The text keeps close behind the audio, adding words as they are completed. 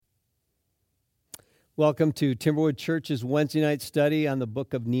Welcome to Timberwood Church's Wednesday night study on the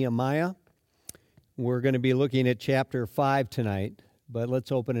book of Nehemiah. We're going to be looking at chapter 5 tonight, but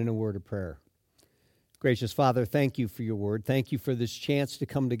let's open in a word of prayer. Gracious Father, thank you for your word. Thank you for this chance to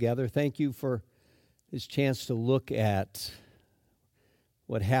come together. Thank you for this chance to look at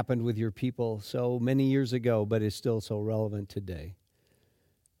what happened with your people so many years ago, but is still so relevant today.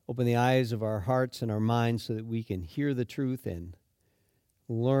 Open the eyes of our hearts and our minds so that we can hear the truth and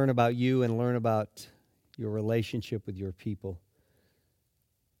learn about you and learn about your relationship with your people.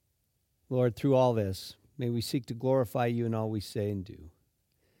 Lord, through all this, may we seek to glorify you in all we say and do.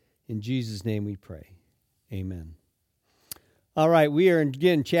 In Jesus' name we pray. Amen. All right, we are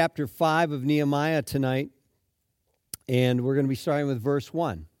in chapter 5 of Nehemiah tonight, and we're going to be starting with verse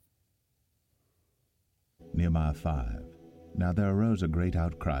 1. Nehemiah 5. Now there arose a great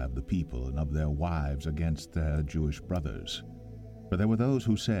outcry of the people and of their wives against their Jewish brothers. For there were those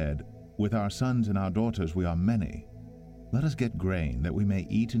who said, "With our sons and our daughters we are many. Let us get grain, that we may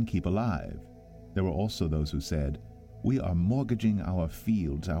eat and keep alive." There were also those who said, "We are mortgaging our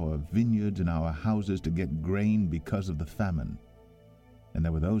fields, our vineyards, and our houses to get grain because of the famine." And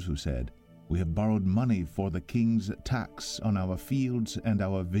there were those who said, "We have borrowed money for the king's tax on our fields and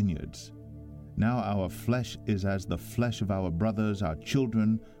our vineyards. Now our flesh is as the flesh of our brothers, our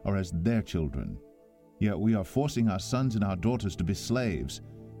children are as their children. Yet we are forcing our sons and our daughters to be slaves,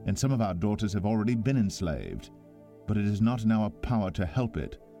 and some of our daughters have already been enslaved. But it is not in our power to help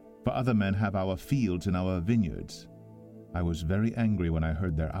it, for other men have our fields and our vineyards." I was very angry when I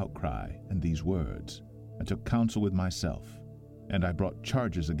heard their outcry and these words. I took counsel with myself, and I brought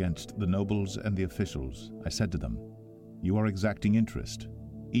charges against the nobles and the officials. I said to them, "You are exacting interest,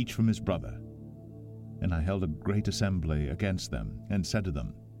 each from his brother." And I held a great assembly against them, and said to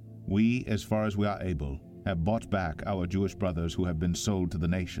them, "We, as far as we are able, have bought back our Jewish brothers who have been sold to the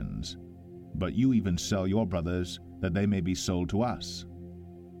nations. But you even sell your brothers that they may be sold to us."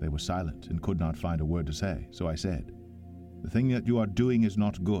 They were silent and could not find a word to say. So I said, "The thing that you are doing is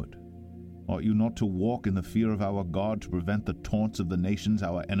not good. Ought you not to walk in the fear of our God to prevent the taunts of the nations,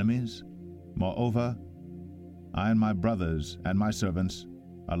 our enemies? Moreover, I and my brothers and my servants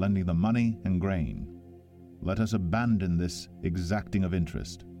are lending them money and grain. Let us abandon this exacting of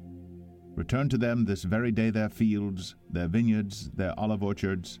interest. Return to them this very day their fields, their vineyards, their olive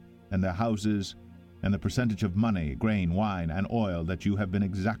orchards, and their houses, and the percentage of money, grain, wine, and oil that you have been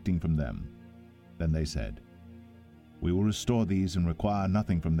exacting from them." Then they said, "We will restore these and require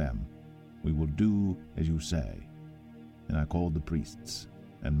nothing from them. We will do as you say." And I called the priests,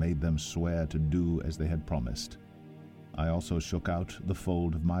 and made them swear to do as they had promised. I also shook out the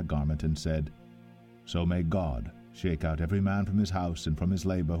fold of my garment, and said, "So may God shake out every man from his house and from his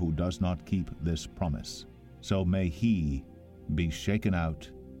labor who does not keep this promise. So may he be shaken out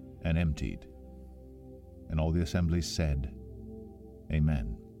and emptied." And all the assembly said,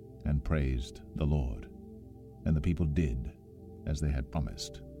 "Amen," and praised the Lord. And the people did as they had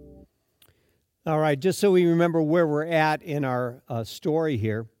promised. All right, just so we remember where we're at in our story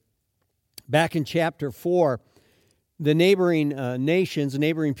here, back in chapter 4, the neighboring nations, the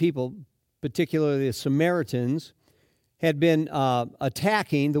neighboring people, particularly the Samaritans, had been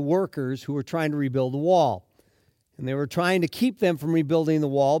attacking the workers who were trying to rebuild the wall. And they were trying to keep them from rebuilding the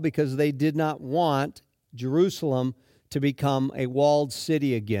wall because they did not want Jerusalem to become a walled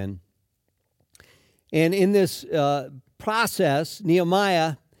city again. And in this process,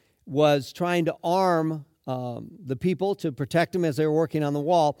 Nehemiah was trying to arm the people to protect them as they were working on the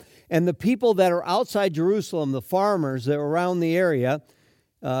wall. And the people that are outside Jerusalem, the farmers that were around the area,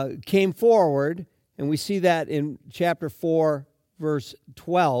 came forward, and we see that in chapter 4, verse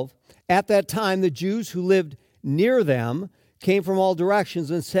 12. At that time, the Jews who lived near them came from all directions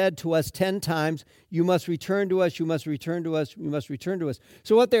and said to us 10 times, "You must return to us, you must return to us, you must return to us."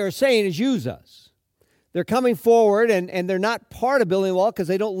 So what they are saying is, use us. They're coming forward, and they're not part of building a wall because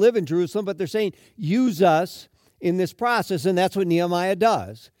they don't live in Jerusalem, but they're saying, use us in this process, and that's what Nehemiah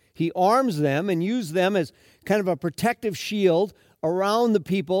does. He arms them and uses them as kind of a protective shield around the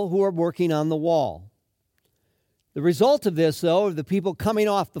people who are working on the wall. The result of this, though, of the people coming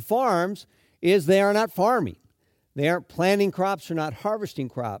off the farms, is they are not farming. They aren't planting crops or not harvesting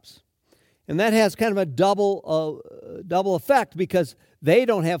crops. And that has kind of a double effect because they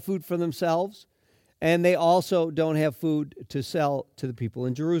don't have food for themselves, and they also don't have food to sell to the people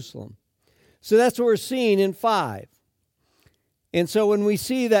in Jerusalem. So that's what we're seeing in 5. And so when we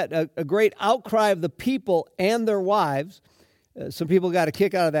see that a great outcry of the people and their wives, some people got a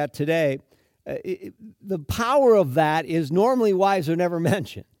kick out of that today. The power of that is normally wives are never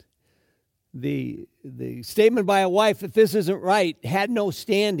mentioned. The statement by a wife that this isn't right had no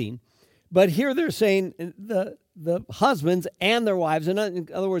standing But here they're saying the husbands and their wives, in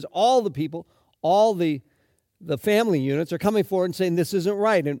other words, all the people, all the family units are coming forward and saying this isn't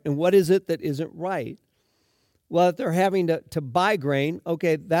right. And what is it that isn't right? Well, if they're having to buy grain,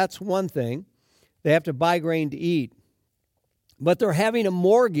 okay, that's one thing. They have to buy grain to eat. But they're having to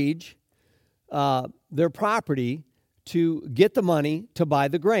mortgage their property to get the money to buy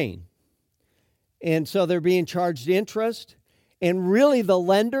the grain. And so they're being charged interest. And really the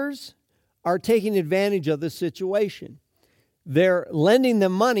lenders are taking advantage of this situation. They're lending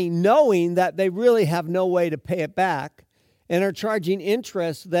them money knowing that they really have no way to pay it back, and are charging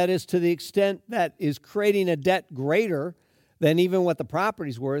interest that is to the extent that is creating a debt greater than even what the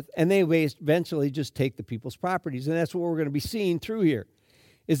property's worth, and they eventually just take the people's properties. And that's what we're going to be seeing through here,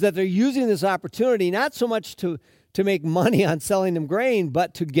 is that they're using this opportunity not so much to make money on selling them grain,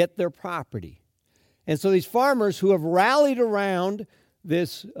 but to get their property. And so these farmers who have rallied around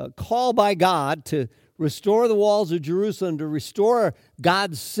this call by God to restore the walls of Jerusalem, to restore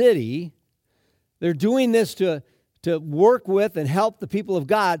God's city, they're doing this to work with and help the people of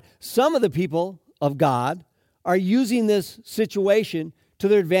God. Some of the people of God are using this situation to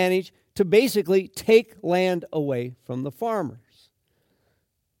their advantage to basically take land away from the farmers.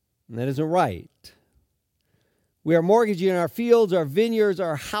 And that isn't right. We are mortgaging our fields, our vineyards,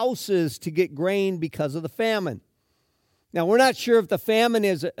 our houses to get grain because of the famine. Now, we're not sure if the famine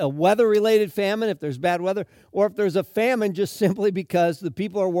is a weather-related famine, if there's bad weather, or if there's a famine just simply because the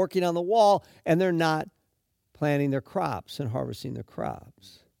people are working on the wall and they're not planting their crops and harvesting their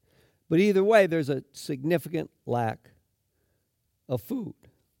crops. But either way, there's a significant lack of food.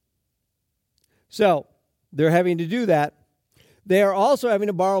 So they're having to do that. They are also having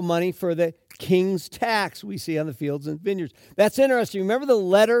to borrow money for the king's tax we see on the fields and vineyards. That's interesting. Remember the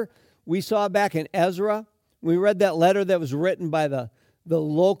letter we saw back in Ezra? We read that letter that was written by the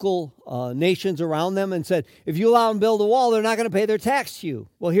local nations around them and said, if you allow them to build a wall, they're not going to pay their tax to you.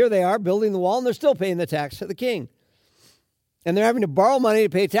 Well, here they are building the wall, and they're still paying the tax to the king. And they're having to borrow money to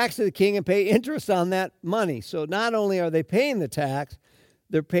pay tax to the king and pay interest on that money. So not only are they paying the tax,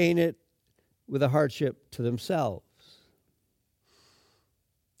 they're paying it with a hardship to themselves.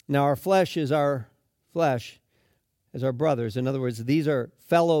 Now, our flesh as our brothers. In other words, these are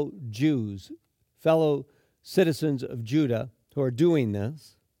fellow Jews, fellow citizens of Judah who are doing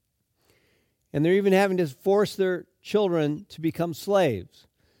this. And they're even having to force their children to become slaves.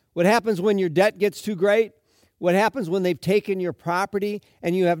 What happens when your debt gets too great? What happens when they've taken your property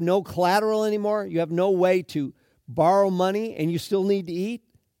and you have no collateral anymore? You have no way to borrow money and you still need to eat?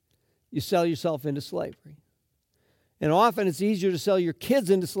 You sell yourself into slavery. And often it's easier to sell your kids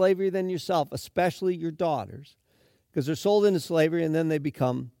into slavery than yourself, especially your daughters, because they're sold into slavery and then they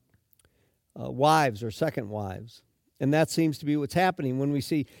become wives or second wives. And that seems to be what's happening when we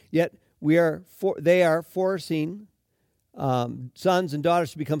see, yet they are forcing sons and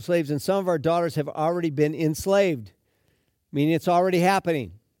daughters to become slaves, and some of our daughters have already been enslaved, meaning it's already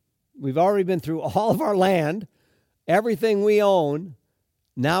happening. We've already been through all of our land, everything we own.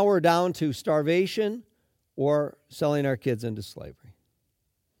 Now we're down to starvation or selling our kids into slavery.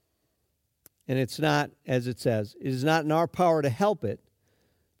 And it's not, as it says, it is not in our power to help it,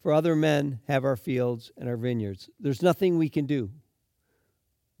 for other men have our fields and our vineyards. There's nothing we can do.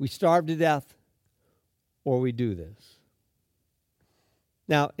 We starve to death or we do this.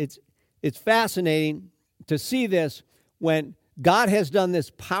 Now, it's fascinating to see this when God has done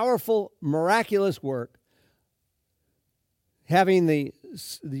this powerful, miraculous work, having the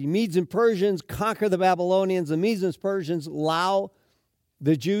Medes and Persians conquer the Babylonians. The Medes and Persians allow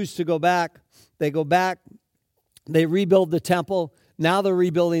the Jews to go back. They go back. They rebuild the temple. Now they're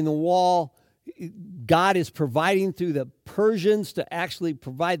rebuilding the wall. God is providing through the Persians to actually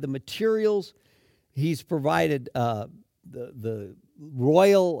provide the materials. He's provided the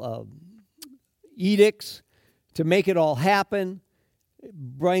royal edicts to make it all happen.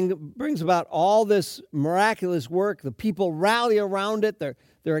 Brings about all this miraculous work. The people rally around it.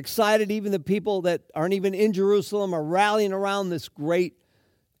 They're excited. Even the people that aren't even in Jerusalem are rallying around this great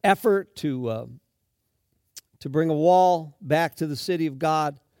effort to bring a wall back to the city of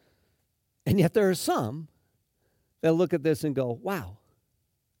God. And yet there are some that look at this and go, wow,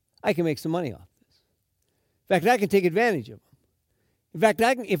 I can make some money off this. In fact, I can take advantage of them. In fact,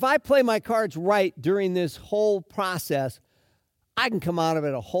 if I play my cards right during this whole process, I can come out of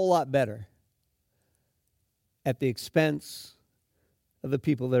it a whole lot better at the expense of the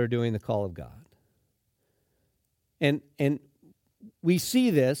people that are doing the call of God. And we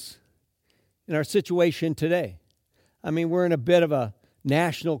see this in our situation today. I mean, we're in a bit of a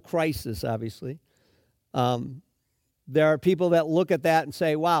national crisis, obviously. there are people that look at that and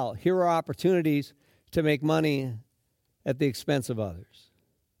say, wow, here are opportunities to make money at the expense of others.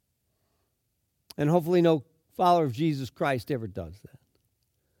 And hopefully no follower of Jesus Christ ever does that.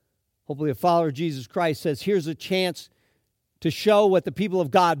 Hopefully a follower of Jesus Christ says, here's a chance to show what the people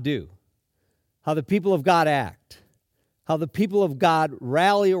of God do, how the people of God act, how the people of God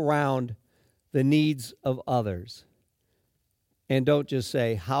rally around the needs of others. And don't just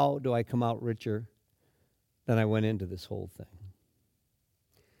say, how do I come out richer than I went into this whole thing?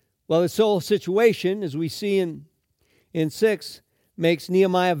 Well, this whole situation, as we see in 6, makes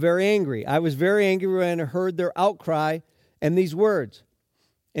Nehemiah very angry. I was very angry when I heard their outcry and these words.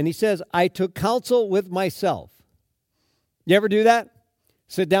 And he says, I took counsel with myself. You ever do that?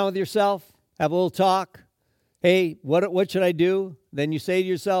 Sit down with yourself, have a little talk. Hey, what should I do? Then you say to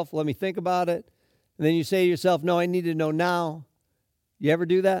yourself, let me think about it. And then you say to yourself, no, I need to know now. You ever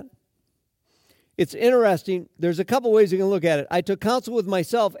do that? It's interesting. There's a couple ways you can look at it. I took counsel with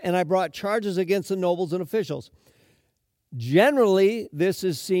myself, and I brought charges against the nobles and officials. Generally, this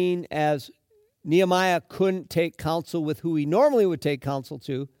is seen as Nehemiah couldn't take counsel with who he normally would take counsel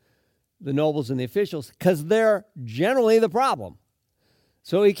to, the nobles and the officials, because they're generally the problem.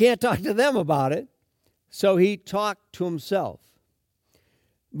 So he can't talk to them about it. So he talked to himself.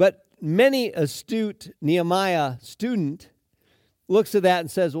 But many astute Nehemiah student looks at that and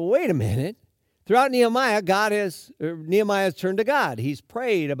says, well, wait a minute. Throughout Nehemiah, Nehemiah has turned to God. He's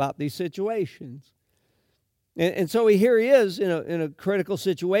prayed about these situations. And so here he is in a critical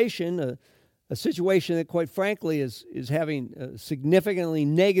situation, a situation that, quite frankly, is having significantly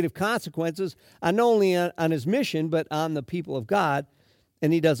negative consequences, not only on his mission, but on the people of God.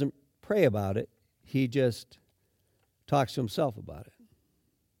 And he doesn't pray about it. He just talks to himself about it.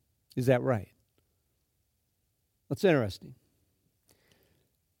 Is that right? That's interesting.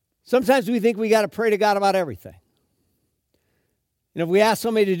 Sometimes we think we got to pray to God about everything. If we ask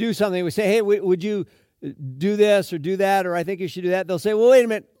somebody to do something, we say, hey, would you do this or do that, or I think you should do that. They'll say, well, wait a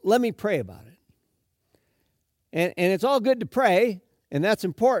minute, let me pray about it. And it's all good to pray, and that's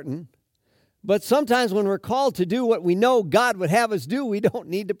important. But sometimes when we're called to do what we know God would have us do, we don't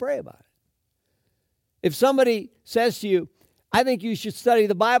need to pray about it. If somebody says to you, I think you should study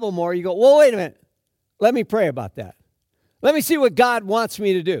the Bible more, you go, well, wait a minute, let me pray about that. Let me see what God wants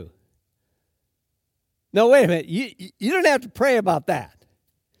me to do. No, wait a minute, you don't have to pray about that.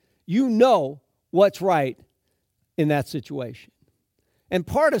 You know what's right in that situation. And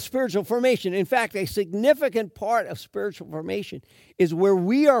part of spiritual formation, in fact, a significant part of spiritual formation is where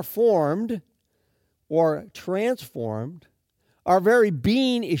we are formed or transformed. Our very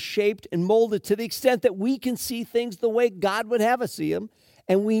being is shaped and molded to the extent that we can see things the way God would have us see them,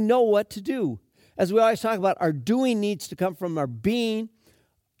 and we know what to do. As we always talk about, our doing needs to come from our being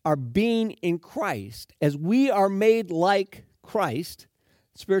in Christ. As we are made like Christ,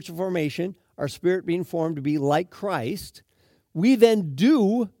 spiritual formation, our spirit being formed to be like Christ, we then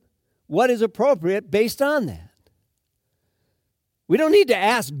do what is appropriate based on that. We don't need to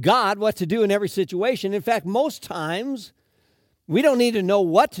ask God what to do in every situation. In fact, most times, we don't need to know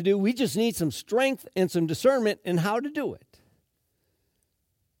what to do. We just need some strength and some discernment in how to do it.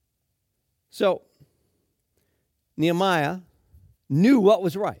 So, Nehemiah knew what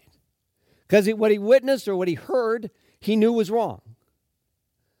was right. Because what he witnessed or what he heard, he knew was wrong.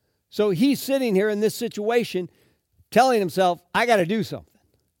 So he's sitting here in this situation telling himself, I got to do something.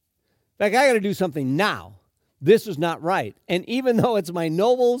 In fact, I got to do something now. This is not right. And even though it's my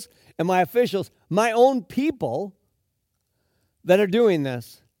nobles and my officials, my own people that are doing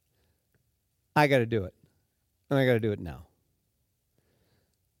this, I got to do it. And I got to do it now.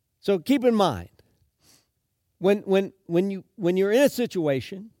 So keep in mind, when you're in a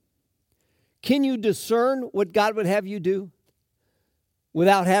situation, can you discern what God would have you do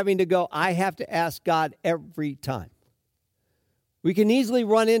without having to go, I have to ask God every time? We can easily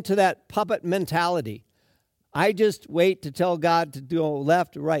run into that puppet mentality. I just wait to tell God to go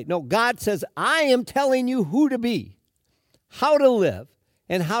left or right. No, God says, I am telling you who to be, how to live,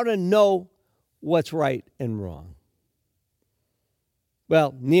 and how to know what's right and wrong.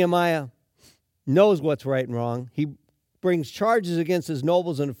 Well, Nehemiah knows what's right and wrong. He brings charges against his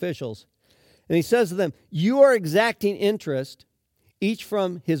nobles and officials. And he says to them, you are exacting interest, each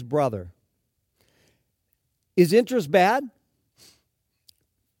from his brother. Is interest bad?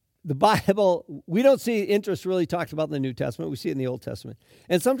 The Bible, we don't see interest really talked about in the New Testament. We see it in the Old Testament.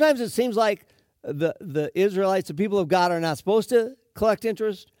 And sometimes it seems like the Israelites, the people of God, are not supposed to collect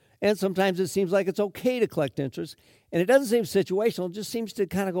interest. And sometimes it seems like it's okay to collect interest. And it doesn't seem situational. It just seems to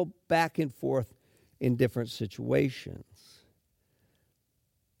kind of go back and forth in different situations.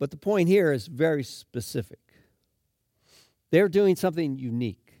 But the point here is very specific. They're doing something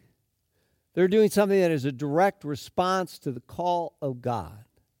unique. They're doing something that is a direct response to the call of God.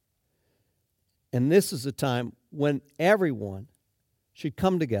 And this is a time when everyone should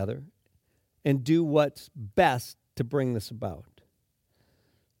come together and do what's best to bring this about.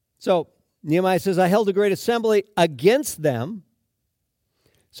 So Nehemiah says, I held a great assembly against them.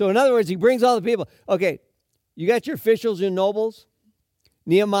 So in other words, he brings all the people. Okay, you got your officials and nobles.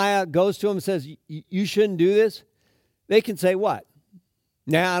 Nehemiah goes to them and says, you shouldn't do this. They can say what?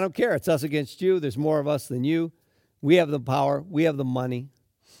 Nah, I don't care. It's us against you. There's more of us than you. We have the power. We have the money.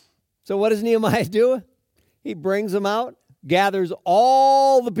 So what does Nehemiah do? He brings them out, gathers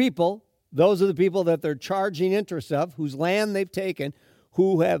all the people. Those are the people that they're charging interest of, whose land they've taken,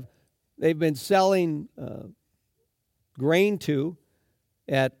 they've been selling grain to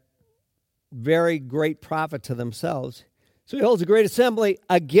at very great profit to themselves. So he holds a great assembly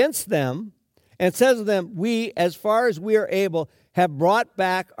against them and says to them, we, as far as we are able, have brought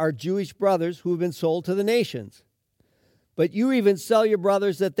back our Jewish brothers who have been sold to the nations. But you even sell your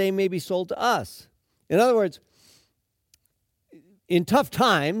brothers that they may be sold to us. In other words, in tough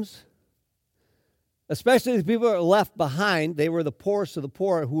times, especially the people that are left behind, they were the poorest of the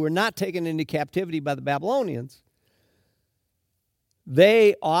poor who were not taken into captivity by the Babylonians.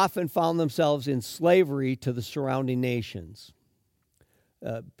 They often found themselves in slavery to the surrounding nations,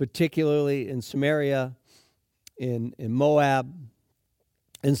 particularly in Samaria, in Moab,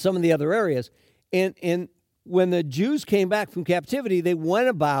 and some of the other areas. And when the Jews came back from captivity, they went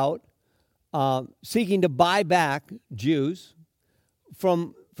about seeking to buy back Jews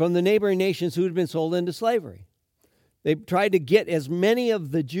from the neighboring nations who had been sold into slavery. They tried to get as many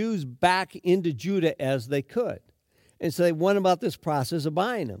of the Jews back into Judah as they could. And so they went about this process of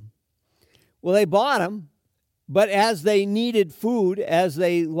buying them. Well, they bought them, but as they needed food, as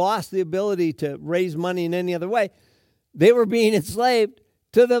they lost the ability to raise money in any other way, they were being enslaved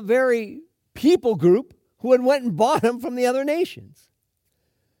to the very people group who had went and bought them from the other nations.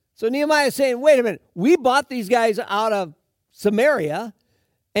 So Nehemiah is saying, wait a minute, we bought these guys out of Samaria,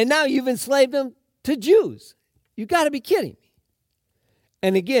 and now you've enslaved them to Jews. You've got to be kidding me.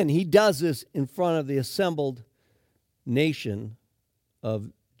 And again, he does this in front of the assembled nation of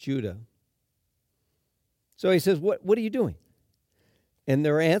Judah. So he says, what are you doing? And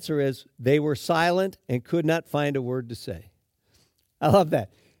their answer is, they were silent and could not find a word to say. I love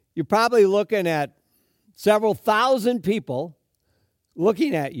that. You're probably looking at several thousand people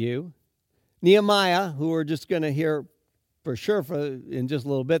looking at you. Nehemiah, who we're just going to hear for sure in just a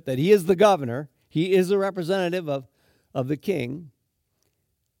little bit, that he is the governor, he is the representative of the king,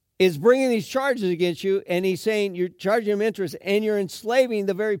 is bringing these charges against you, and he's saying you're charging them interest, and you're enslaving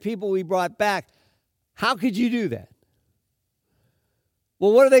the very people we brought back. How could you do that?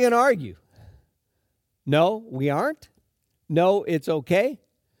 Well, what are they going to argue? No, we aren't. No, it's okay.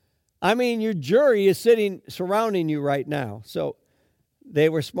 I mean, your jury is surrounding you right now. So they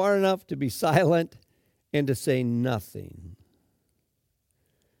were smart enough to be silent and to say nothing.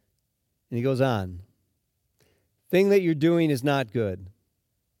 And he goes on. Thing that you're doing is not good.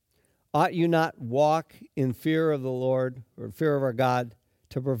 Ought you not walk in fear of the Lord, or fear of our God,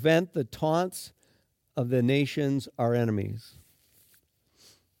 to prevent the taunts of the nations, our enemies?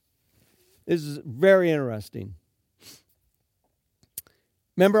 This is very interesting.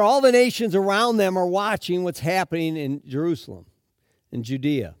 Remember, all the nations around them are watching what's happening in Jerusalem, in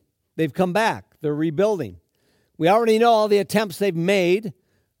Judea. They've come back. They're rebuilding. We already know all the attempts they've made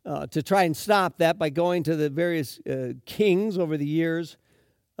to try and stop that by going to the various kings over the years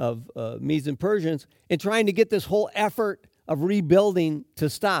of Medes and Persians and trying to get this whole effort of rebuilding to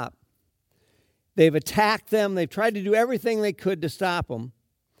stop. They've attacked them. They've tried to do everything they could to stop them.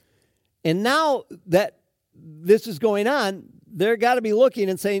 And now that this is going on, they've got to be looking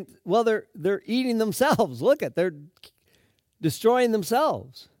and saying, well, they're eating themselves. Look at, they're destroying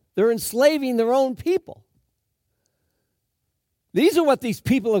themselves. They're enslaving their own people. These are what these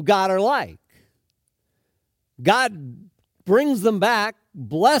people of God are like. God brings them back,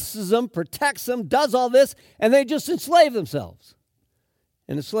 blesses them, protects them, does all this, and they just enslave themselves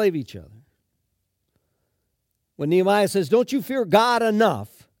and enslave each other. When Nehemiah says, don't you fear God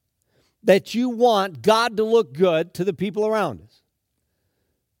enough that you want God to look good to the people around us?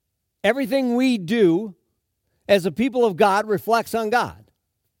 Everything we do as a people of God reflects on God.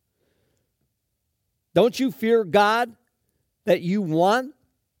 Don't you fear God that you want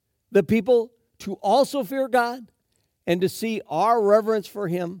the people to also fear God and to see our reverence for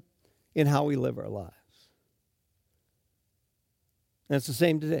Him in how we live our lives? And it's the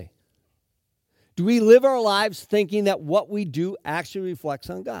same today. Do we live our lives thinking that what we do actually reflects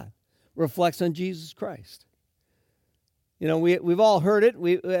on God, reflects on Jesus Christ? We've all heard it,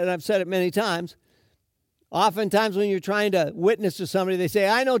 and I've said it many times. Oftentimes when you're trying to witness to somebody, they say,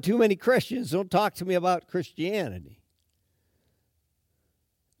 I know too many Christians. Don't talk to me about Christianity.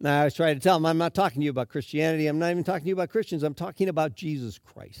 Now, I always try to tell them, I'm not talking to you about Christianity. I'm not even talking to you about Christians. I'm talking about Jesus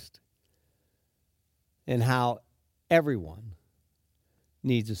Christ and how everyone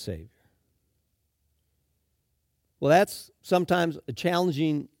needs a Savior. Well, that's sometimes a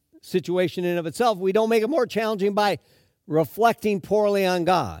challenging situation in and of itself. We don't make it more challenging by reflecting poorly on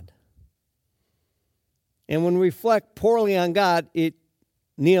God. And when we reflect poorly on God,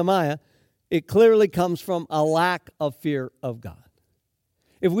 Nehemiah, it clearly comes from a lack of fear of God.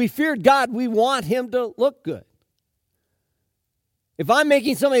 If we feared God, we want him to look good. If I'm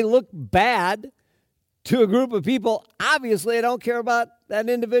making somebody look bad to a group of people, obviously I don't care about that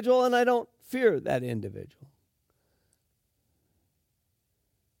individual and I don't fear that individual.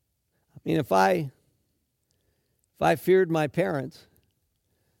 I mean, if I feared my parents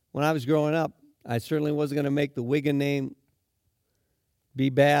when I was growing up, I certainly wasn't going to make the Wigan name be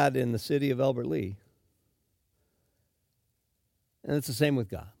bad in the city of Albert Lea. And it's the same with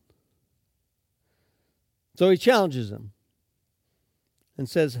God. So he challenges them and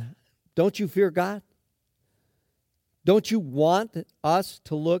says, don't you fear God? Don't you want us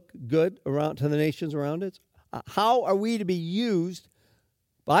to look good around to the nations around us? How are we to be used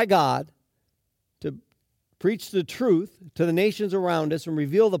by God to preach the truth to the nations around us and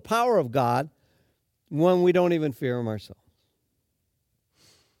reveal the power of God when we don't even fear him ourselves?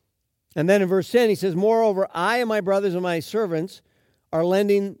 And then in verse 10, he says, moreover, I and my brothers and my servants are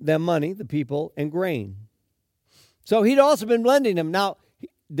lending them money, the people, and grain. So he'd also been lending them. Now,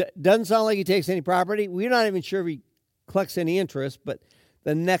 doesn't sound like he takes any property. We're not even sure if he collects any interest, but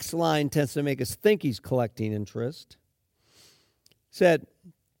the next line tends to make us think he's collecting interest. Said,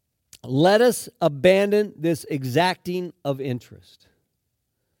 let us abandon this exacting of interest.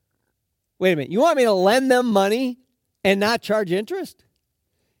 Wait a minute, you want me to lend them money and not charge interest?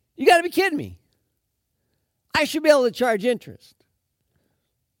 You got to be kidding me. I should be able to charge interest.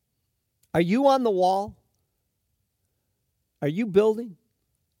 Are you on the wall? Are you building?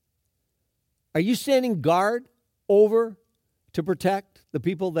 Are you standing guard over to protect the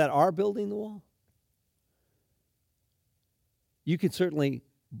people that are building the wall? You can certainly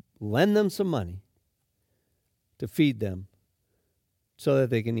lend them some money to feed them so that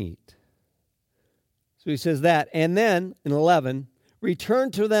they can eat. So he says that. And then in 11,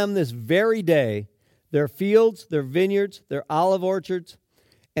 return to them this very day their fields, their vineyards, their olive orchards,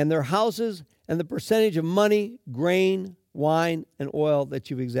 and their houses, and the percentage of money, grain, wine, and oil that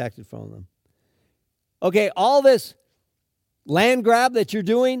you've exacted from them. Okay, all this land grab that you're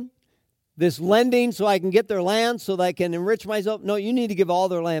doing, this lending so I can get their land so that I can enrich myself. No, you need to give all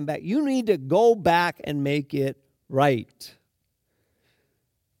their land back. You need to go back and make it right.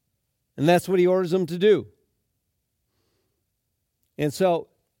 And that's what he orders them to do. And so,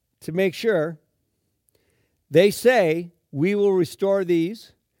 to make sure, they say, we will restore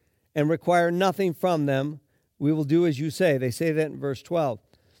these and require nothing from them. We will do as you say. They say that in verse 12.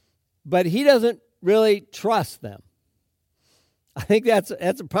 But he doesn't really trust them. I think that's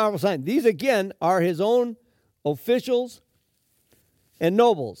a powerful sign. These, again, are his own officials and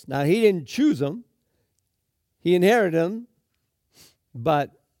nobles. Now, he didn't choose them. He inherited them.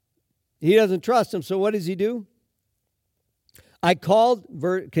 But he doesn't trust them. So what does he do?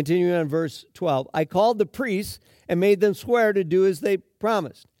 Continuing on verse 12, I called the priests and made them swear to do as they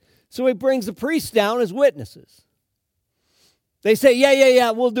promised. So he brings the priests down as witnesses. They say,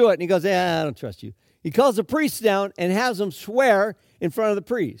 yeah, we'll do it. And he goes, I don't trust you. He calls the priests down and has them swear in front of the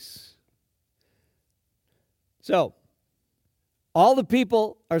priests. So, all the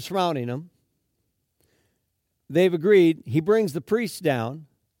people are surrounding him. They've agreed. He brings the priests down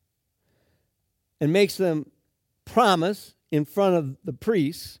and makes them promise in front of the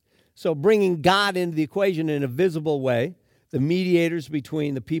priests. So, bringing God into the equation in a visible way, the mediators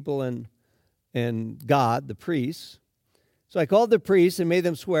between the people and God, the priests. So I called the priests and made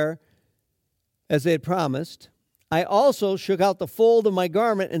them swear as they had promised. I also shook out the fold of my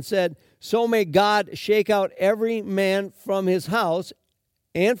garment and said, so may God shake out every man from his house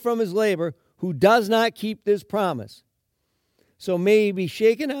and from his labor who does not keep this promise. So may he be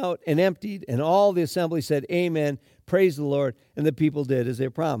shaken out and emptied. And all the assembly said, amen, praise the Lord. And the people did as they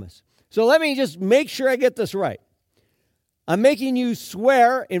promised. So let me just make sure I get this right. I'm making you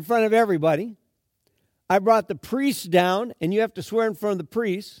swear in front of everybody. I brought the priests down, and you have to swear in front of the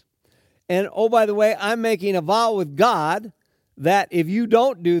priests. And, oh, by the way, I'm making a vow with God that if you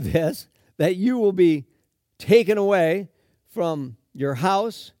don't do this, that you will be taken away from your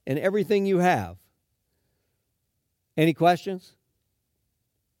house and everything you have. Any questions?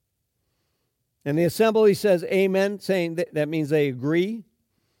 And the assembly says amen, saying that means they agree.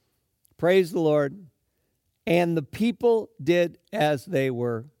 Praise the Lord. And the people did as they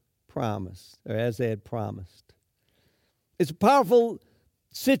were promised, or as they had promised. It's a powerful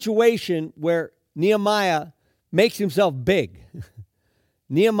situation where Nehemiah makes himself big.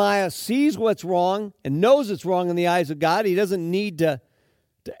 Nehemiah sees what's wrong and knows it's wrong in the eyes of God. He doesn't need to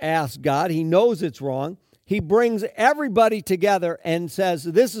ask God. He knows it's wrong. He brings everybody together and says,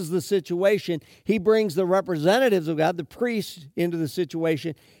 this is the situation. He brings the representatives of God, the priests, into the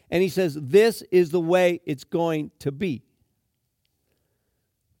situation, and he says, this is the way it's going to be.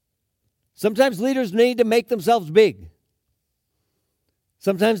 Sometimes leaders need to make themselves big.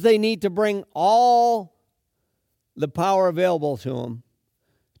 Sometimes they need to bring all the power available to them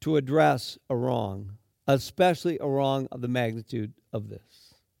to address a wrong, especially a wrong of the magnitude of this.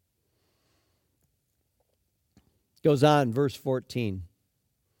 Goes on, verse 14.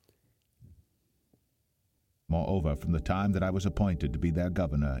 Moreover, from the time that I was appointed to be their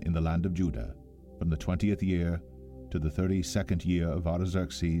governor in the land of Judah, from the 20th year to the 32nd year of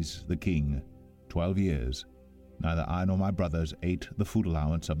Artaxerxes the king, 12 years, neither I nor my brothers ate the food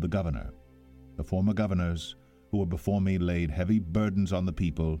allowance of the governor. The former governors who were before me laid heavy burdens on the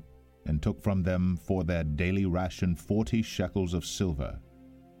people, and took from them for their daily ration 40 shekels of silver.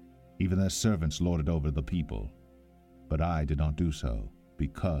 Even their servants lorded over the people. But I did not do so,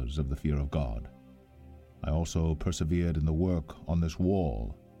 because of the fear of God. I also persevered in the work on this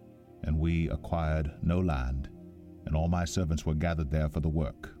wall, and we acquired no land, and all my servants were gathered there for the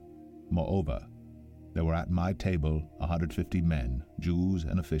work. Moreover, there were at my table 150 men, Jews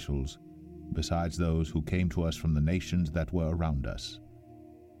and officials, besides those who came to us from the nations that were around us.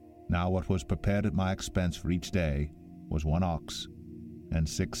 Now what was prepared at my expense for each day was 1 ox, and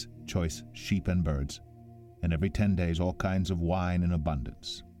 6 choice sheep and birds, and every 10 days all kinds of wine in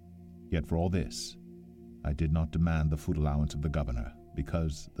abundance. Yet for all this, I did not demand the food allowance of the governor,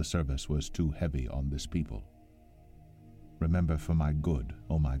 because the service was too heavy on this people. Remember for my good,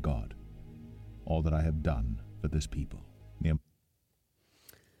 O my God, all that I have done for this people.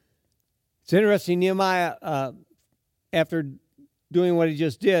 It's interesting, Nehemiah, after doing what he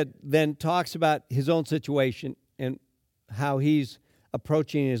just did, then talks about his own situation and how he's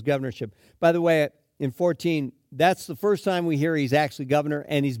approaching his governorship. By the way, in 14, that's the first time we hear he's actually governor,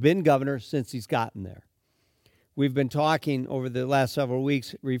 and he's been governor since he's gotten there. We've been talking over the last several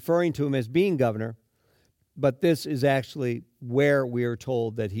weeks referring to him as being governor, but this is actually where we are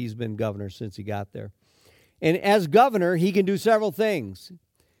told that he's been governor since he got there. And as governor, he can do several things.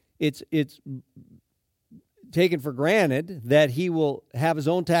 It's taken for granted that he will have his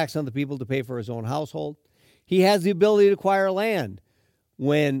own tax on the people to pay for his own household. He has the ability to acquire land.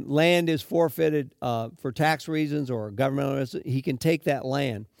 When land is forfeited for tax reasons or governmental reasons, he can take that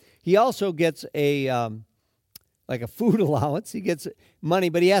land. He also gets like a food allowance. He gets money,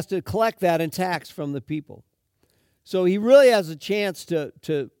 but he has to collect that in tax from the people. So he really has a chance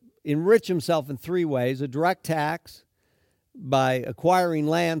to enrich himself in 3 ways: a direct tax by acquiring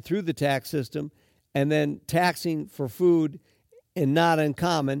land through the tax system, and then taxing for food, and not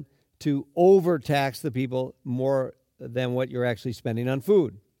uncommon to overtax the people more than what you're actually spending on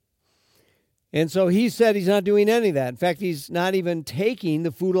food. And so he said he's not doing any of that. In fact, he's not even taking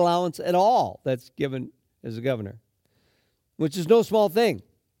the food allowance at all that's given as a governor, which is no small thing.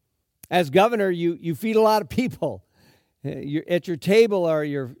 As governor, you feed a lot of people. At your table are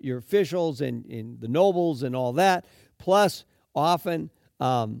your officials and the nobles and all that, plus often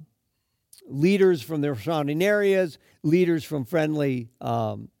leaders from their surrounding areas, leaders from friendly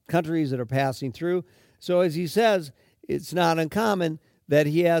countries that are passing through. So as he says, it's not uncommon that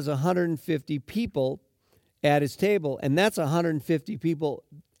he has 150 people at his table, and that's 150 people,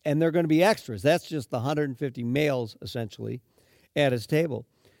 and they're going to be extras. That's just the 150 males, essentially, at his table.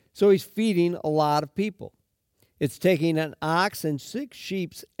 So he's feeding a lot of people. It's taking an ox and 6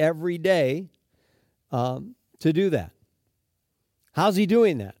 sheep every day to do that. How's he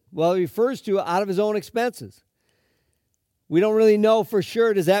doing that? Well, he refers to it out of his own expenses. We don't really know for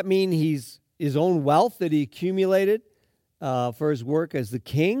sure. Does that mean he's his own wealth that he accumulated for his work as the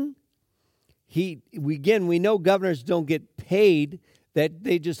king? We know governors don't get paid, that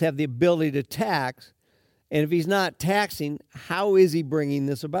they just have the ability to tax. And if he's not taxing, how is he bringing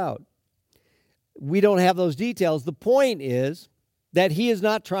this about? We don't have those details. The point is that he is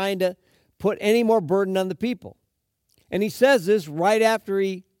not trying to put any more burden on the people. And he says this right after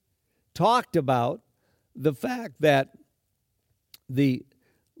he talked about the fact that the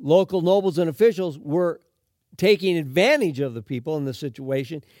local nobles and officials were taking advantage of the people in the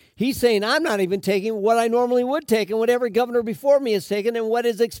situation. He's saying, I'm not even taking what I normally would take and what every governor before me has taken and what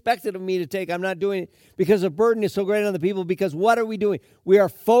is expected of me to take. I'm not doing it because the burden is so great on the people, because what are we doing? We are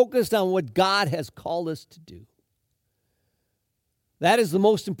focused on what God has called us to do. That is the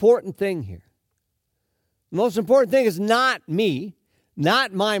most important thing here. The most important thing is not me,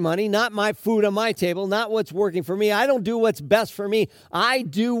 not my money, not my food on my table, not what's working for me. I don't do what's best for me. I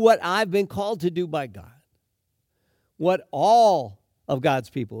do what I've been called to do by God. What all of God's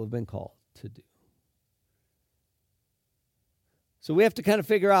people have been called to do. So we have to kind of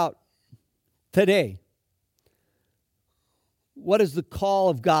figure out today, what is the call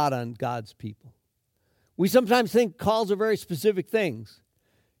of God on God's people? We sometimes think calls are very specific things.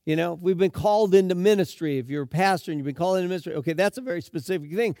 You know, we've been called into ministry. If you're a pastor and you've been called into ministry, okay, that's a very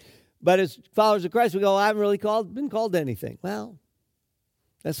specific thing. But as followers of Christ, we go, I haven't really been called to anything. Well,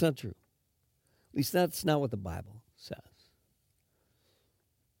 that's not true. At least that's not what the Bible says.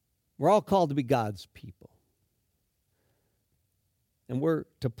 We're all called to be God's people. And we're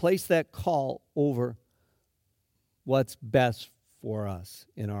to place that call over what's best for us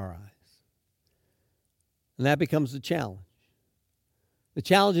in our eyes. And that becomes the challenge. The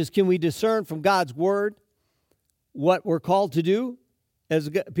challenge is, can we discern from God's word what we're called to do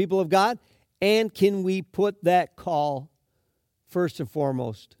as people of God? And can we put that call first and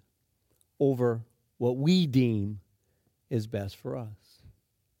foremost over what we deem is best for us?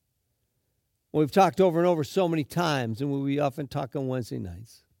 We've talked over and over so many times, and we often talk on Wednesday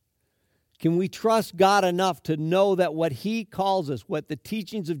nights. Can we trust God enough to know that what He calls us, what the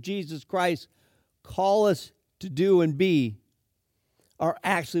teachings of Jesus Christ call us to do and be, are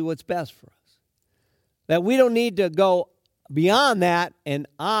actually what's best for us? That we don't need to go beyond that, and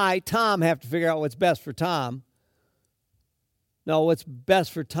Tom, have to figure out what's best for Tom. No, what's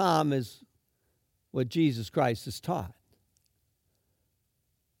best for Tom is what Jesus Christ has taught.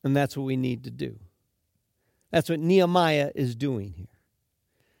 And that's what we need to do. That's what Nehemiah is doing here.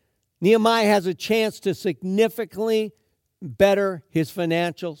 Nehemiah has a chance to significantly better his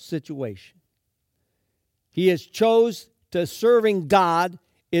financial situation. He has chose to serving God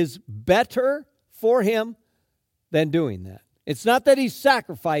is better for him than doing that. It's not that he's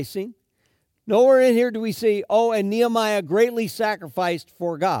sacrificing. Nowhere in here do we see, and Nehemiah greatly sacrificed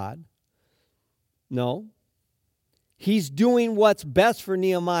for God. No. He's doing what's best for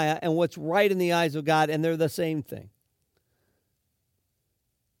Nehemiah and what's right in the eyes of God, and they're the same thing.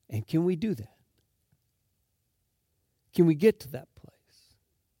 And can we do that? Can we get to that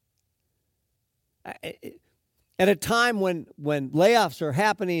place? At a time when layoffs are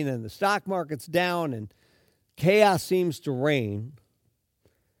happening and the stock market's down and chaos seems to reign,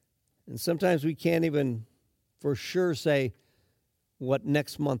 and sometimes we can't even for sure say what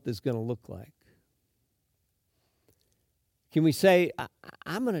next month is going to look like. Can we say,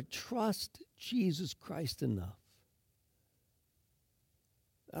 I'm going to trust Jesus Christ enough,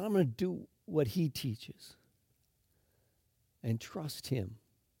 and I'm going to do what He teaches and trust Him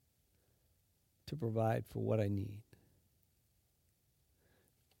to provide for what I need?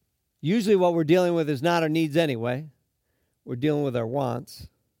 Usually what we're dealing with is not our needs anyway. We're dealing with our wants.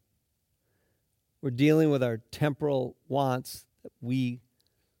 We're dealing with our temporal wants that we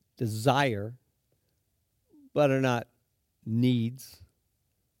desire, but are not needs.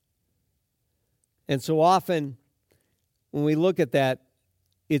 And so often, when we look at that,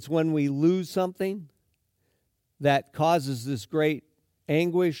 it's when we lose something that causes this great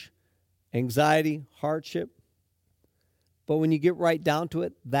anguish, anxiety, hardship. But when you get right down to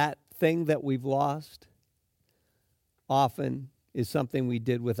it, that thing that we've lost often is something we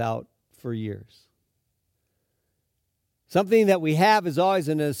did without for years. Something that we have is always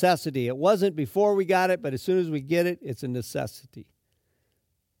a necessity. It wasn't before we got it, but as soon as we get it, it's a necessity.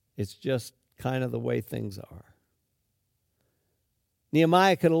 It's just kind of the way things are.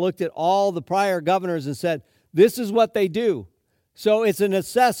 Nehemiah could have looked at all the prior governors and said, this is what they do. So it's a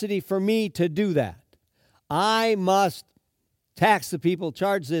necessity for me to do that. I must tax the people,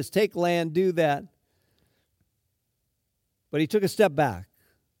 charge this, take land, do that. But he took a step back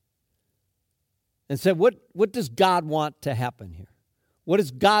and said, what does God want to happen here? What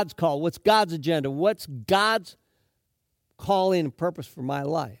is God's call? What's God's agenda? What's God's calling and purpose for my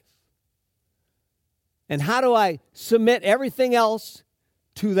life? And how do I submit everything else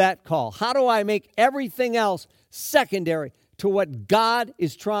to that call? How do I make everything else secondary to what God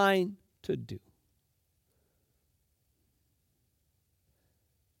is trying to do?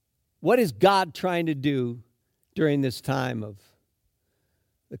 What is God trying to do during this time of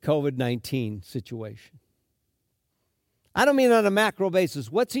the COVID-19 situation? I don't mean on a macro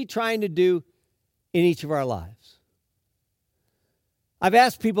basis. What's He trying to do in each of our lives. I've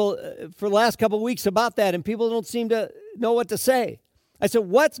asked people for the last couple of weeks about that, and people don't seem to know what to say. I said,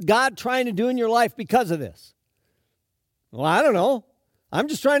 what's God trying to do in your life because of this? Well, I don't know. I'm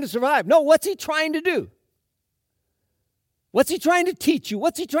just trying to survive. No, what's he trying to do? What's he trying to teach you?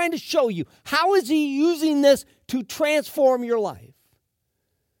 What's he trying to show you? How is he using this to transform your life?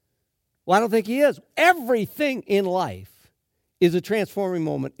 Well, I don't think he is. Everything in life is a transforming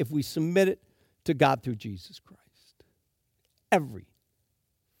moment if we submit it to God through Jesus Christ. Everything.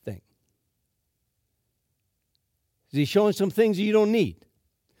 Is he showing some things you don't need?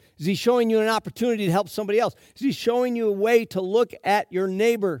 Is he showing you an opportunity to help somebody else? Is he showing you a way to look at your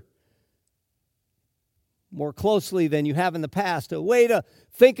neighbor more closely than you have in the past? A way to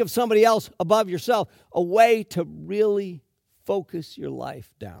think of somebody else above yourself? A way to really focus your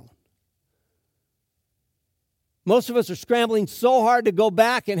life down? Most of us are scrambling so hard to go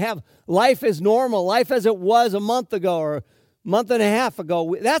back and have life as normal, life as it was a month ago or a month and a half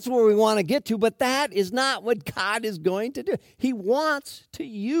ago. That's where we want to get to, but that is not what God is going to do. He wants to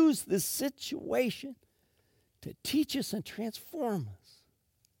use this situation to teach us and transform us.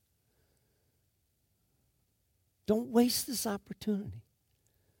 Don't waste this opportunity.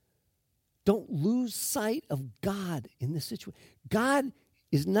 Don't lose sight of God in this situation. God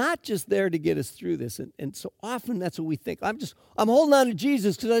is not just there to get us through this. And so often that's what we think. I'm holding on to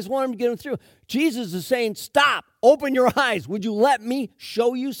Jesus because I just want him to get him through. Jesus is saying, stop, open your eyes. Would you let me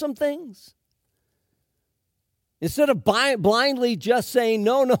show you some things? Instead of blindly just saying,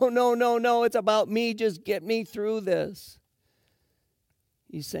 no, it's about me, just get me through this.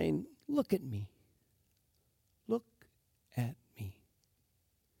 He's saying, look at me. Look at me.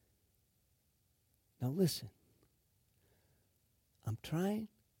 Now listen. I'm trying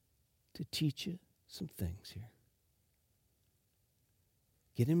to teach you some things here.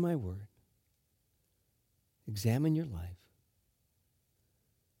 Get in my word. Examine your life.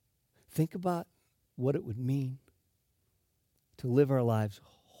 Think about what it would mean to live our lives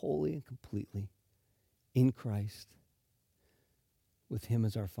wholly and completely in Christ with him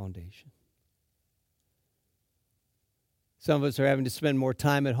as our foundation. Some of us are having to spend more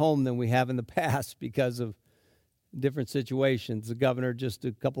time at home than we have in the past because of different situations. The governor just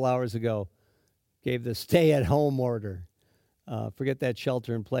a couple hours ago gave the stay-at-home order. Forget that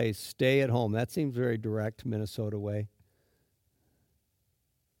shelter in place. Stay at home. That seems very direct, Minnesota way.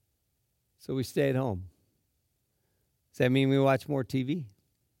 So we stay at home. Does that mean we watch more TV?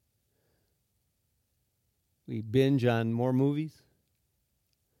 We binge on more movies?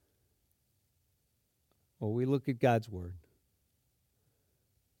 Or we look at God's word.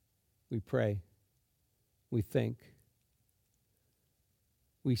 We pray. We think.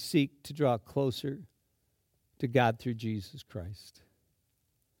 We seek to draw closer to God through Jesus Christ.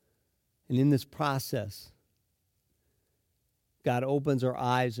 And in this process, God opens our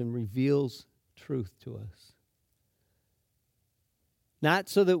eyes and reveals truth to us. Not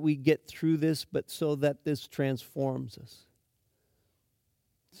so that we get through this, but so that this transforms us.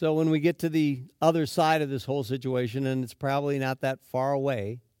 So when we get to the other side of this whole situation, and it's probably not that far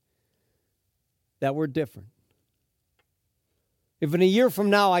away, that we're different. If in a year from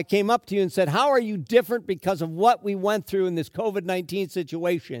now I came up to you and said, how are you different because of what we went through in this COVID-19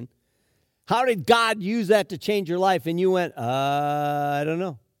 situation? How did God use that to change your life? And you went, I don't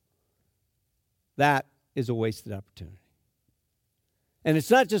know. That is a wasted opportunity. And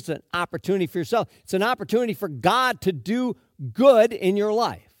it's not just an opportunity for yourself. It's an opportunity for God to do good in your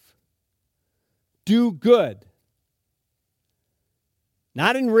life. Do good.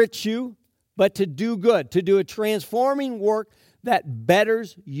 Not enrich you, but to do good, to do a transforming work that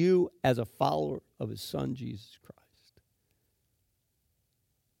betters you as a follower of his Son, Jesus Christ.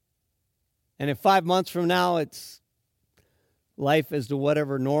 And if 5 months from now it's life as to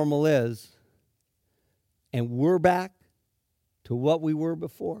whatever normal is, and we're back to what we were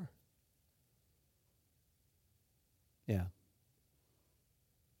before, yeah,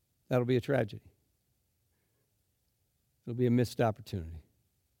 that'll be a tragedy. It'll be a missed opportunity.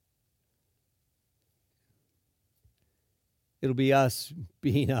 It'll be us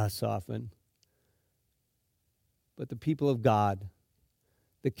being us often. But the people of God,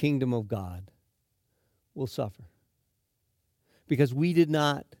 the kingdom of God, will suffer. Because we did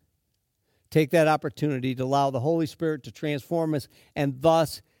not take that opportunity to allow the Holy Spirit to transform us and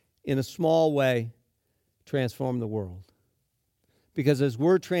thus, in a small way, transform the world. Because as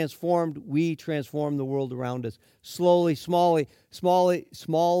we're transformed, we transform the world around us. Slowly,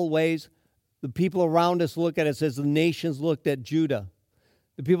 small ways. The people around us look at us as the nations looked at Judah.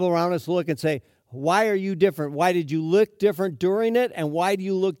 The people around us look and say, Why are you different? Why did you look different during it? And why do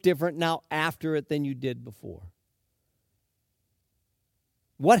you look different now after it than you did before?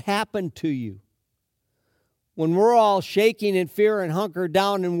 What happened to you? When we're all shaking in fear and hunkered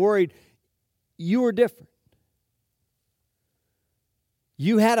down and worried, you were different.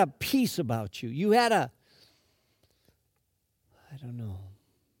 You had a peace about you. You had a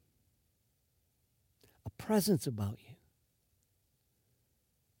presence about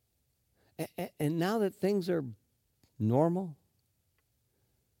you. And now that things are normal,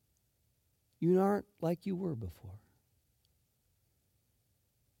 you aren't like you were before.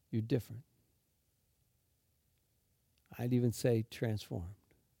 You're different. I'd even say transformed.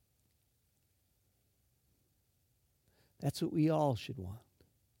 That's what we all should want.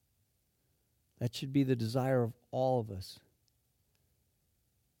 That should be the desire of all of us,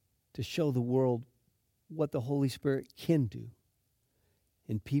 to show the world what the Holy Spirit can do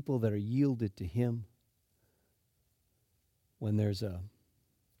in people that are yielded to Him when there's a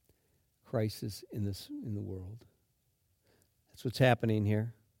crisis in the world. That's what's happening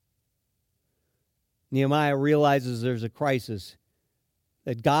here. Nehemiah realizes there's a crisis,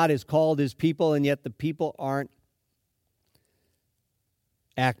 that God has called His people, and yet the people aren't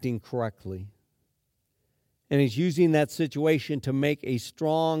acting correctly. And he's using that situation to make a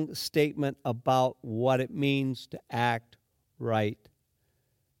strong statement about what it means to act right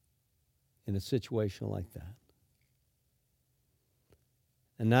in a situation like that.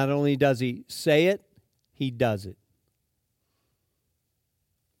 And not only does he say it, he does it.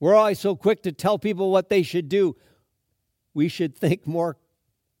 We're always so quick to tell people what they should do. We should think more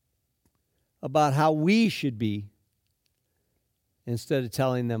about how we should be instead of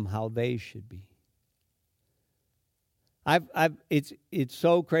telling them how they should be. It's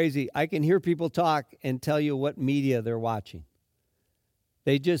so crazy. I can hear people talk and tell you what media they're watching.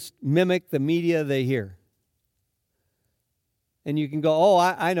 They just mimic the media they hear. And you can go, oh,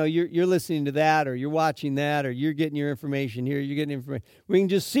 I know, you're listening to that, or you're watching that, or you're getting your information here, you're getting information. We can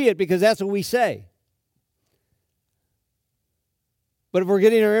just see it because that's what we say. But if we're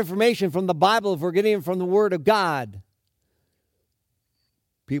getting our information from the Bible, if we're getting it from the Word of God,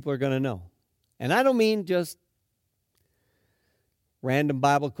 people are going to know. And I don't mean just random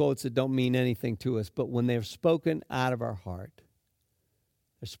Bible quotes that don't mean anything to us, but when they're spoken out of our heart,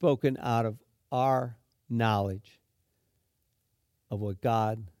 they're spoken out of our knowledge of what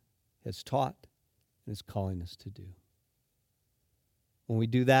God has taught and is calling us to do. When we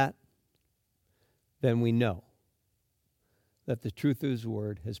do that, then we know that the truth of His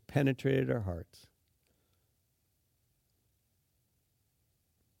Word has penetrated our hearts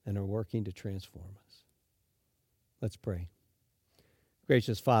and are working to transform us. Let's pray.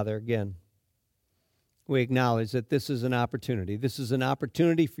 Gracious Father, again, we acknowledge that this is an opportunity. This is an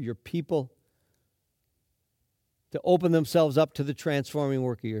opportunity for your people to open themselves up to the transforming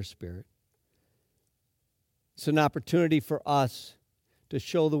work of your Spirit. It's an opportunity for us to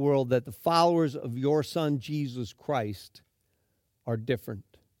show the world that the followers of your Son, Jesus Christ, are different.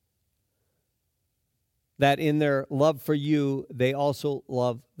 That in their love for you, they also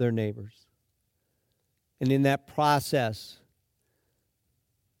love their neighbors. And in that process,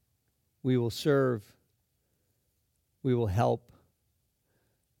 we will serve, we will help,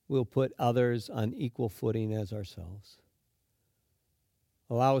 we'll put others on equal footing as ourselves.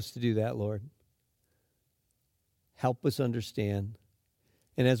 Allow us to do that, Lord. Help us understand.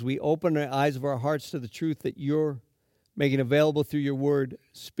 And as we open the eyes of our hearts to the truth that you're making available through your word,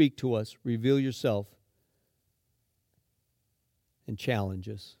 speak to us, reveal yourself, and challenge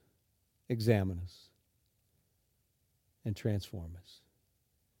us, examine us, and transform us.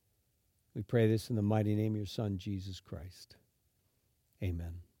 We pray this in the mighty name of your Son, Jesus Christ.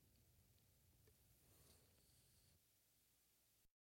 Amen.